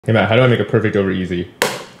Hey Matt, how do I make a perfect over easy?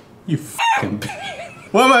 You f***ing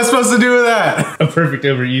What am I supposed to do with that? A perfect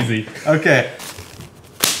over easy. Okay.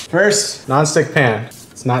 First, non-stick pan.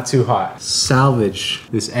 It's not too hot. Salvage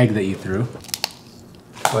this egg that you threw.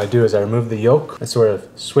 What I do is I remove the yolk. I sort of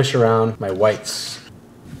swish around my whites.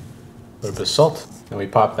 A little bit of salt. Then we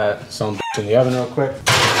pop that son of a bitch in the oven real quick.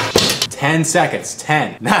 10 seconds.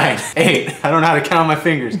 10, 9, 8. I don't know how to count on my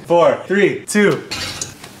fingers. 4, 3, 2.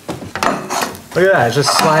 Look at that, it's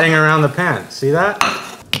just sliding around the pan. See that?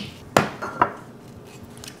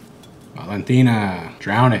 Valentina,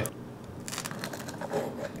 drown it.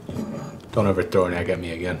 Don't overthrow it, now get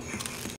me again.